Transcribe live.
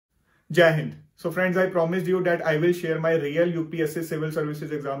Jai Hind. So friends, I promised you that I will share my real UPSC Civil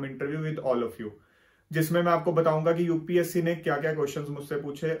Services exam interview with all of you, जिसमें मैं आपको बताऊंगा कि UPSC ने क्या क्या क्वेश्चंस मुझसे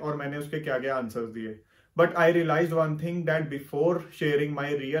पूछे और मैंने उसके क्या क्या आंसर्स दिए. But I realized one thing, that before sharing my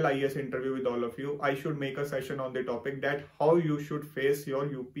real IAS interview with all of you, I should make a session on the topic that how you should face your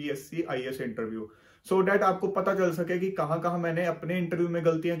UPSC IAS interview. So that आपको पता चल सके कि कहाँ कहाँ मैंने अपने interview में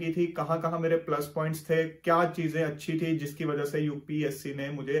गलतियां की थी, कहाँ कहाँ मेरे प्लस पॉइंट्स थे, क्या चीजें अच्छी थी जिसकी वजह से यूपीएससी ने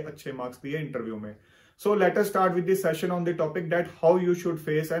मुझे अच्छे मार्क्स दिए इंटरव्यू में. So let us start with this session on the topic that how you should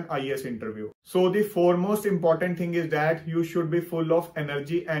face an IAS interview. So the foremost important thing is that you should be full of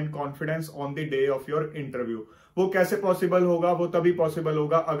energy and confidence on the day of your interview. वो कैसे possible होगा? वो तभी possible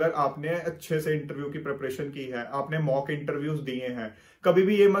होगा अगर आपने अच्छे से इंटरव्यू की प्रिपरेशन की है, आपने मॉक इंटरव्यूज दिए हैं. कभी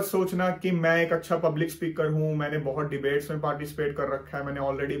भी ये मत सोचना कि मैं एक अच्छा पब्लिक स्पीकर हूं, मैंने बहुत डिबेट्स में पार्टिसिपेट कर रखा है, मैंने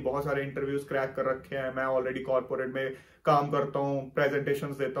ऑलरेडी बहुत सारे इंटरव्यूज क्रैक कर रखे हैं, मैं ऑलरेडी कॉर्पोरेट में काम करता हूं,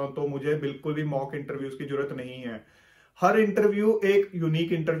 प्रेजेंटेशंस देता हूं, तो मुझे बिल्कुल भी मॉक इंटरव्यूज की जरूरत नहीं है. हर इंटरव्यू एक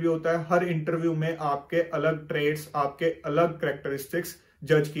यूनिक इंटरव्यू होता है. हर इंटरव्यू में आपके अलग ट्रेड्स, आपके अलग कैरेक्टरिस्टिक्स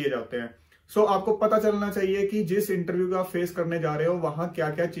जज किए जाते हैं. सो आपको पता चलना चाहिए कि जिस इंटरव्यू को आप फेस करने जा रहे हो वहां क्या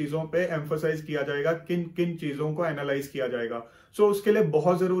क्या चीजों पे एम्फोसाइज किया जाएगा, किन किन चीजों को एनालाइज किया जाएगा. सो उसके लिए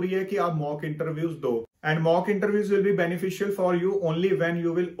बहुत जरूरी है कि आप मॉक इंटरव्यूज दो. And mock interviews will be beneficial for you only when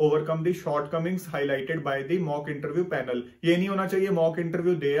you will overcome the shortcomings highlighted by the mock interview panel. ये नहीं होना चाहिए मॉक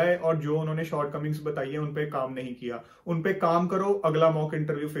इंटरव्यू दे आए और जो उन्होंने शॉर्टकमिंग्स बताई है उन पे काम नहीं किया. उन पे काम करो, अगला मॉक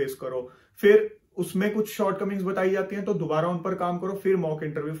इंटरव्यू फेस करो, फिर उसमें कुछ शॉर्टकमिंग्स बताई जाती हैं तो दोबारा उन पर काम करो, फिर मॉक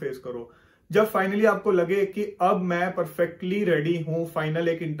इंटरव्यू फेस करो. जब फाइनली आपको लगे कि अब मैं परफेक्टली रेडी हूं फाइनल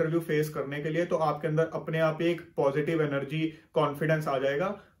एक इंटरव्यू फेस करने के लिए, तो आपके अंदर अपने आप एक पॉजिटिव एनर्जी, कॉन्फिडेंस आ जाएगा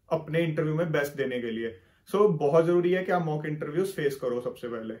अपने इंटरव्यू में बेस्ट देने के लिए. सो बहुत जरूरी है कि आप मॉक इंटरव्यूज फेस करो सबसे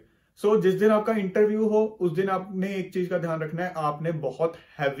पहले. सो जिस दिन आपका इंटरव्यू हो उस दिन आपने एक चीज का ध्यान रखना है, आपने बहुत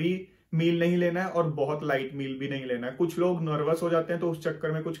हैवी मील नहीं लेना है और बहुत लाइट मील भी नहीं लेना है. कुछ लोग नर्वस हो जाते हैं तो उस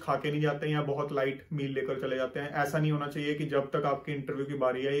चक्कर में कुछ खा के नहीं जाते हैं या बहुत लाइट मील लेकर चले जाते हैं. ऐसा नहीं होना चाहिए कि जब तक आपकी इंटरव्यू की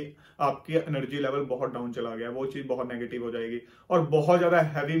बारी आई आपकी एनर्जी लेवल बहुत डाउन चला गया, वो चीज बहुत नेगेटिव हो जाएगी. और बहुत ज्यादा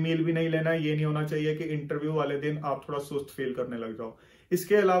हैवी मील भी नहीं लेना है. ये नहीं होना चाहिए कि इंटरव्यू वाले दिन आप थोड़ा सुस्त फील करने लग जाओ.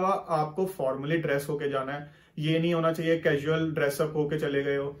 इसके अलावा आपको फॉर्मली ड्रेस होके जाना है. ये नहीं होना चाहिए कैजुअल ड्रेसअप होके चले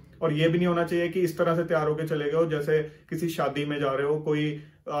गए हो, और ये भी नहीं होना चाहिए कि इस तरह से तैयार होके चले गए हो जैसे किसी शादी में जा रहे हो, कोई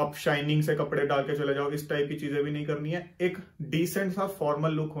आप शाइनिंग से कपड़े डाल के चले जाओ. इस टाइप की चीजें भी नहीं करनी है. एक डिसेंट सा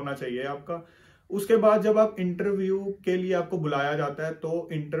फॉर्मल लुक होना चाहिए आपका. उसके बाद जब आप इंटरव्यू के लिए आपको बुलाया जाता है तो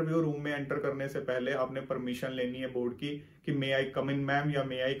इंटरव्यू रूम में एंटर करने से पहले आपने परमिशन लेनी है बोर्ड की कि मे आई कम इन मैम या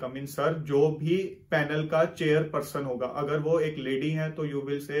मे आई कम इन सर. जो भी पैनल का चेयर पर्सन होगा, अगर वो एक लेडी है तो you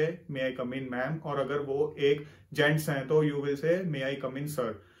will say may I come in ma'am, और अगर वो एक जेंट्स है तो you will say may I come in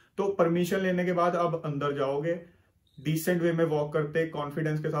sir. तो परमिशन लेने के बाद आप अंदर जाओगे, डिसेंट वे में वॉक करते,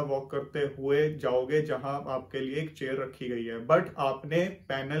 कॉन्फिडेंस के साथ वॉक करते हुए जाओगे जहां आपके लिए एक चेयर रखी गई है. बट आपने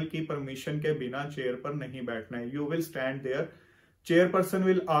पैनल की परमिशन के बिना चेयर पर नहीं बैठना है. You will stand there. Chairperson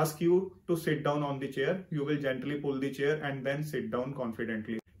will ask you to sit down on the chair. You will gently pull the chair and then sit down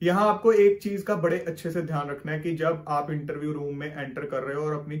confidently. यहाँ आपको एक चीज का बड़े अच्छे से ध्यान रखना है कि जब आप इंटरव्यू रूम में एंटर कर रहे हो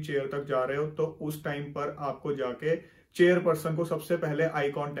और अपनी चेयर तक जा रहे हो तो उस टाइम पर आपको जाके चेयरपर्सन को सबसे पहले आई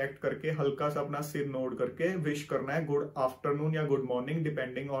कांटेक्ट करके हल्का सा अपना सिर नोड करके विश करना है, गुड आफ्टरनून या good morning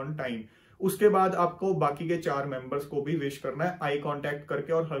depending on time. उसके बाद आपको बाकी के 4 मेंबर्स को भी विश करना है आई कांटेक्ट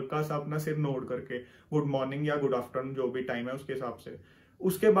करके और हल्का सा अपना सिर नोड करके, गुड मॉर्निंग या गुड आफ्टरनून जो भी टाइम है उसके हिसाब से.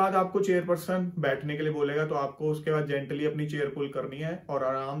 उसके बाद आपको चेयरपर्सन बैठने के लिए बोलेगा तो आपको उसके बाद जेंटली अपनी चेयर पुल करनी है और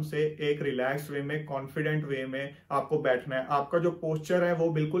आराम से एक रिलैक्स वे में, कॉन्फिडेंट वे में आपको बैठना है. आपका जो पोस्चर है वो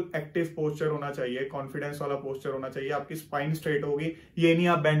बिल्कुल एक्टिव पोस्चर होना चाहिए, कॉन्फिडेंस वाला पोस्चर होना चाहिए. आपकी स्पाइन स्ट्रेट होगी, ये नहीं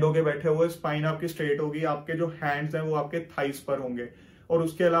आप बेंड होके बैठे हुए, स्पाइन आपकी स्ट्रेट होगी. आपके जो हैंड्स हैं वो आपके थाइस पर होंगे. और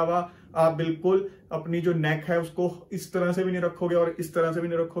उसके अलावा आप बिल्कुल अपनी जो नेक है उसको इस तरह से भी नहीं रखोगे और इस तरह से भी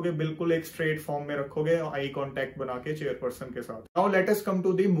नहीं रखोगे, बिल्कुल एक स्ट्रेट फॉर्म में रखोगे और आई कांटेक्ट बना के चेयरपर्सन के साथ. Now let us come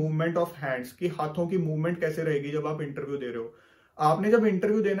to the movement of hands, कि हाथों की मूवमेंट कैसे रहेगी जब आप इंटरव्यू दे रहे हो. आपने जब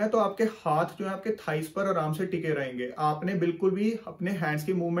इंटरव्यू देना है तो आपके हाथ जो है आपके थाइस पर आराम से टिके रहेंगे. आपने बिल्कुल भी अपने हैंड्स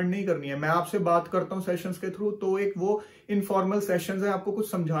की मूवमेंट नहीं करनी है. मैं आपसे बात करता हूं सेशंस के थ्रू तो एक वो इनफॉर्मल सेशंस है, आपको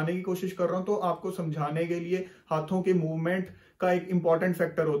कुछ समझाने की कोशिश कर रहा हूं तो आपको समझाने के लिए हाथों की मूवमेंट का एक इंपॉर्टेंट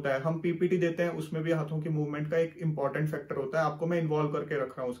फैक्टर होता है. हम पीपीटी देते हैं उसमें भी हाथों की मूवमेंट का एक इंपॉर्टेंट फैक्टर होता है. आपको मैं इन्वॉल्व करके रख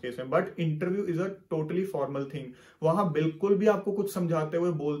रहा हूं उस केस में. But interview is a totally formal thing. वहां बिल्कुल भी आपको कुछ समझाते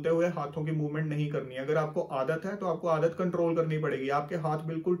हुए, बोलते हुए हाथों की मूवमेंट नहीं करनी है. अगर आपको आदत है तो आपको आदत कंट्रोल करनी पड़ेगी. आपके हाथ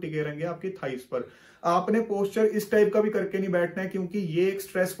बिल्कुल टिके रहेंगे आपकी थाइस पर. आपने पोस्चर इस टाइप का भी करके नहीं बैठना है क्योंकि ये एक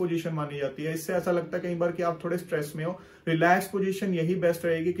स्ट्रेस पोजीशन मानी जाती है. इससे ऐसा लगता है कई बार कि आप थोड़े स्ट्रेस में हो. रिलैक्स पोजीशन यही बेस्ट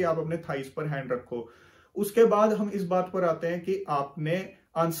रहेगी कि आप अपने थाइस पर हैंड रखो. उसके बाद हम इस बात पर आते हैं कि आपने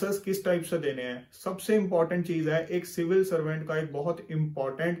आंसर्स किस टाइप से देने हैं। सबसे इंपॉर्टेंट चीज है, एक सिविल सर्वेंट का एक बहुत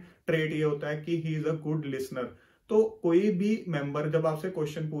इंपॉर्टेंट ट्रेट ये होता है कि he is a good listener. तो कोई भी मेंबर जब आपसे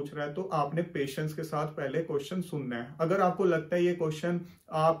क्वेश्चन पूछ रहा है तो आपने पेशेंस के साथ पहले क्वेश्चन सुनना है। अगर आपको लगता है ये क्वेश्चन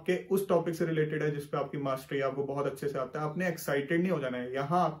आपके उस टॉपिक से रिलेटेड है जिसपे आपकी मास्टरी आपको बहुत अच्छे से आता है, आपने एक्साइटेड नहीं हो जाना है।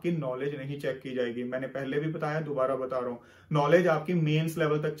 यहाँ आपकी नॉलेज नहीं चेक की जाएगी, मैंने पहले भी बताया, दोबारा बता रहा हूँ, नॉलेज आपकी मेंस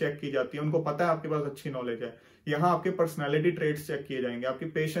लेवल तक चेक की जाती है। उनको पता है आपके पास अच्छी नॉलेज है। यहाँ आपके पर्सनैलिटी ट्रेट्स चेक किए जाएंगे, आपकी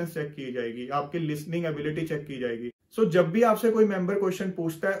पेशेंस चेक की जाएगी, आपकी लिसनिंग एबिलिटी चेक की जाएगी। सो जब भी आपसे कोई मेंबर क्वेश्चन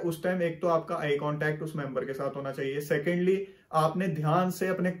पूछता है उस टाइम एक तो आपका आई कांटेक्ट उस मेंबर के साथ होना चाहिए। सेकेंडली आपने ध्यान से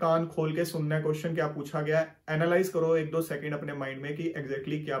अपने कान खोल के सुनना है क्वेश्चन क्या पूछा गया है। एनालाइज करो 1-2 सेकंड अपने माइंड में कि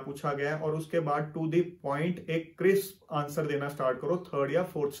एग्जैक्टली क्या पूछा गया है, और उसके बाद टू द पॉइंट एक क्रिस्प आंसर देना स्टार्ट करो 3rd या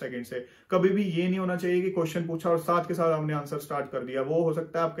 4th सेकंड से। कभी भी ये नहीं होना चाहिए कि क्वेश्चन पूछा और साथ के साथ आपने आंसर स्टार्ट कर दिया। वो हो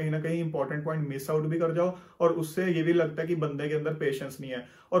सकता है आप कहीं ना कहीं इंपॉर्टेंट पॉइंट मिस आउट भी कर जाओ, और उससे ये भी लगता है कि बंदे के अंदर पेशेंस नहीं है,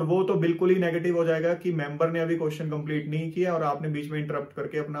 और वो तो बिल्कुल ही नेगेटिव हो जाएगा कि मेंबर ने अभी क्वेश्चन कंप्लीट नहीं किया और आपने बीच में इंटरप्ट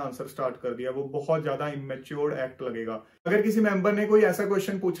करके अपना आंसर स्टार्ट कर दिया। वो बहुत ज्यादा इमेच्योर्ड एक्ट लगेगा। अगर किसी मेंबर ने कोई ऐसा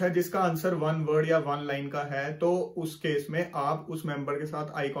क्वेश्चन पूछा है जिसका आंसर 1 वर्ड या 1 लाइन का है, तो उस केस में आप उस मेंबर के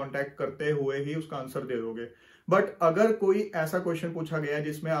साथ आई कांटेक्ट करते हुए ही उसका आंसर दे दोगे। बट अगर कोई ऐसा क्वेश्चन पूछा गया है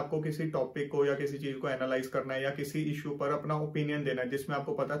जिसमें आपको किसी टॉपिक को या किसी चीज को एनालाइज करना है या किसी इश्यू पर अपना ओपिनियन देना है, जिसमें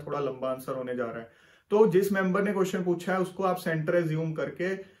आपको पता है थोड़ा लंबा आंसर होने जा रहा है, तो जिस मेंबर ने क्वेश्चन पूछा है उसको आप सेंटर एज्यूम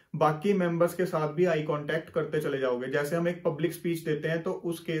करके बाकी मेंबर्स के साथ भी आई कांटेक्ट करते चले जाओगे। जैसे हम एक पब्लिक स्पीच देते हैं तो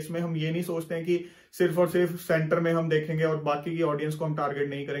उस केस में हम ये नहीं सोचते हैं कि सिर्फ और सिर्फ सेंटर में हम देखेंगे और बाकी की ऑडियंस को हम टारगेट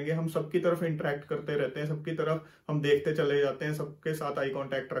नहीं करेंगे। हम सबकी तरफ इंटरेक्ट करते रहते हैं, सबकी तरफ हम देखते चले जाते हैं, सबके साथ आई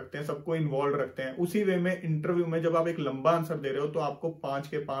कांटेक्ट रखते हैं, सबको इन्वॉल्व रखते हैं। उसी वे में इंटरव्यू में जब आप एक लंबा आंसर दे रहे हो तो आपको 5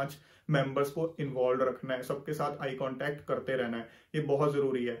 के 5 मेंबर्स को इन्वॉल्व रखना है, सबके साथ आई कांटेक्ट करते रहना है, ये बहुत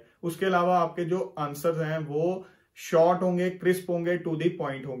जरूरी है। उसके अलावा आपके जो आंसर्स हैं वो शॉर्ट होंगे, क्रिस्प होंगे, टू दी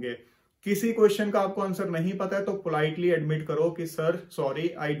पॉइंट होंगे। किसी क्वेश्चन का आपको आंसर नहीं पता है तो पोलाइटली एडमिट करो कि sir sorry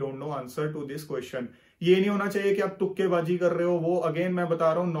I don't know answer to this question. ये नहीं होना चाहिए कि आप तुक्केबाजी कर रहे हो। वो अगेन मैं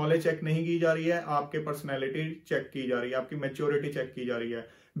बता रहा हूँ, नॉलेज चेक नहीं की जा रही है, आपके पर्सनैलिटी चेक की जा रही है, आपकी मैच्योरिटी चेक की जा रही है।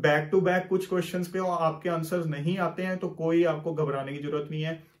 बैक टू बैक कुछ क्वेश्चंस के आपके आंसर्स नहीं आते हैं तो कोई आपको घबराने की जरूरत नहीं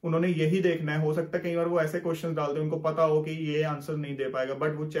है। उन्होंने यही देखना है, हो सकता है कई बार वो ऐसे क्वेश्चंस डालते हैं उनको पता हो कि ये आंसर नहीं दे पाएगा,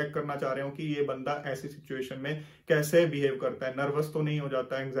 बट वो चेक करना चाह रहे हो कि ये बंदा ऐसी सिचुएशन में कैसे बिहेव करता है, नर्वस तो नहीं हो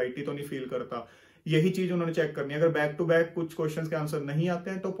जाता, एंग्जाइटी तो नहीं फील करता। यही चीज उन्होंने चेक करनी है। अगर बैक टू बैक कुछ क्वेश्चंस के आंसर नहीं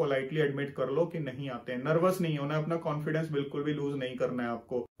आते हैं तो पोलाइटली एडमिट कर लो कि नहीं आते हैं। नर्वस नहीं होना, अपना कॉन्फिडेंस बिल्कुल भी लूज नहीं करना है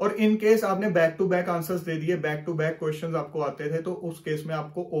आपको। और इन केस आपने बैक टू बैक आंसर्स दे दिए, बैक टू बैक क्वेश्चंस आपको आते थे, तो उस केस में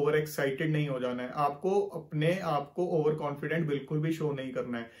आपको ओवर एक्साइटेड नहीं हो जाना है। आपको अपने आप को ओवर कॉन्फिडेंट बिल्कुल भी शो नहीं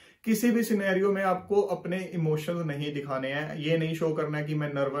करना है। किसी भी सिनेरियो में आपको अपने इमोशंस नहीं दिखाने हैं। ये नहीं शो करना है कि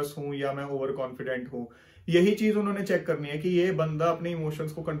मैं नर्वस हूं या मैं ओवर कॉन्फिडेंट हूं। यही चीज उन्होंने चेक करनी है कि ये बंदा अपने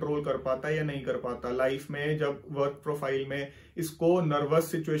इमोशंस को कंट्रोल कर पाता है या नहीं कर पाता। लाइफ में जब वर्क प्रोफाइल में इसको नर्वस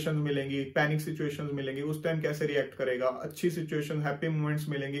सिचुएशंस मिलेंगी, पैनिक सिचुएशंस मिलेंगी, उस टाइम कैसे रिएक्ट करेगा। अच्छी सिचुएशन, हैप्पी मोमेंट्स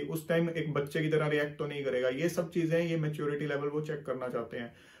मिलेंगी, उस टाइम एक बच्चे की तरह रिएक्ट तो नहीं करेगा। ये सब चीजें, ये मैच्योरिटी लेवल वो चेक करना चाहते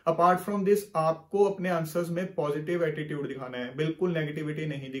हैं। अपार्ट फ्रॉम दिस आपको अपने आंसर्स में पॉजिटिव एटीट्यूड दिखाना है, बिल्कुल नेगेटिविटी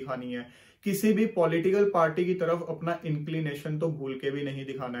नहीं दिखानी है। किसी भी पॉलिटिकल पार्टी की तरफ अपना इंक्लिनेशन तो भूल के भी नहीं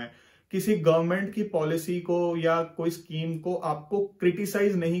दिखाना है। किसी गवर्नमेंट की पॉलिसी को या कोई स्कीम को आपको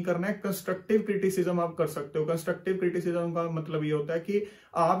क्रिटिसाइज नहीं करना है। कंस्ट्रक्टिव क्रिटिसिज्म आप कर सकते हो। कंस्ट्रक्टिव क्रिटिसिज्म का मतलब ये होता है कि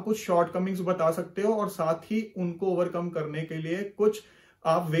आप कुछ शॉर्टकमिंग्स बता सकते हो और साथ ही उनको ओवरकम करने के लिए कुछ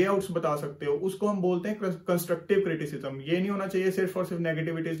आप वे आउट्स बता सकते हो। उसको हम बोलते हैं कंस्ट्रक्टिव क्रिटिसिज्म। ये नहीं होना चाहिए सिर्फ और सिर्फ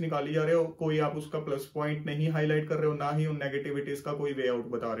नेगेटिविटीज निकाली जा रहे हो, कोई आप उसका प्लस पॉइंट नहीं हाईलाइट कर रहे हो, ना ही उन नेगेटिविटीज का कोई वे आउट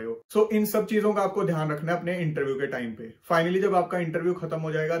बता रहे हो। सो इन सब चीजों का आपको ध्यान रखना है अपने इंटरव्यू के टाइम पे। फाइनली जब आपका इंटरव्यू खत्म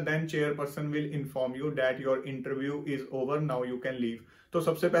हो जाएगा, then chairperson will inform you that your interview is over, now you can leave. तो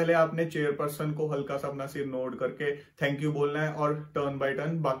सबसे पहले आपने चेयरपर्सन को हल्का सा अपना सिर नोड करके थैंक यू बोलना है, और टर्न बाय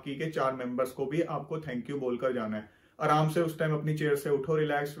टर्न बाकी के 4 मेंबर्स को भी आपको थैंक यू बोलकर जाना है। आराम से उस टाइम अपनी चेयर से उठो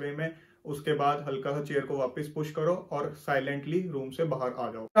रिलैक्स वे में, उसके बाद हल्का सा चेयर को वापस पुश करो और साइलेंटली रूम से बाहर आ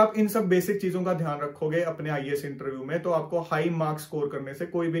जाओ। आप इन सब बेसिक चीजों का ध्यान रखोगे अपने आईएएस इंटरव्यू में, तो आपको हाई मार्क्स स्कोर करने से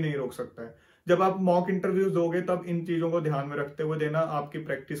कोई भी नहीं रोक सकता है। जब आप मॉक इंटरव्यूज दोगे तब इन चीजों को ध्यान में रखते हुए देना, आपकी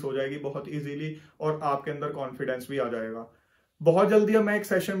प्रैक्टिस हो जाएगी बहुत इजीली और आपके अंदर कॉन्फिडेंस भी आ जाएगा। बहुत जल्दी अब मैं एक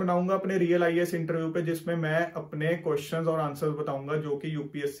सेशन बनाऊंगा अपने रियल आईएएस इंटरव्यू पे, जिसमें मैं अपने क्वेश्चंस और आंसर्स बताऊंगा जो कि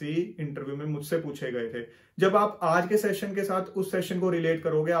यूपीएससी इंटरव्यू में मुझसे पूछे गए थे। जब आप आज के सेशन के साथ उस सेशन को रिलेट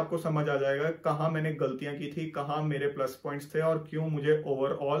करोगे, आपको समझ आ जाएगा कहां मैंने गलतियां की थी, कहां मेरे प्लस पॉइंट्स थे और क्यों मुझे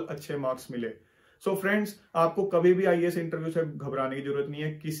ओवरऑल अच्छे मार्क्स मिले। सो फ्रेंड्स, आपको कभी भी आईएएस इंटरव्यू से घबराने की जरूरत नहीं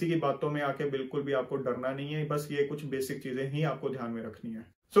है। किसी की बातों में आके बिल्कुल भी आपको डरना नहीं है। बस ये कुछ बेसिक चीजें ही आपको ध्यान में रखनी है।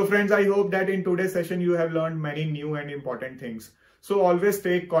 So friends, I hope that in today's session you have learned many new and important things. So always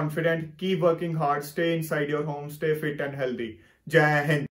stay confident, keep working hard, stay inside your home, stay fit and healthy. जय हिंद।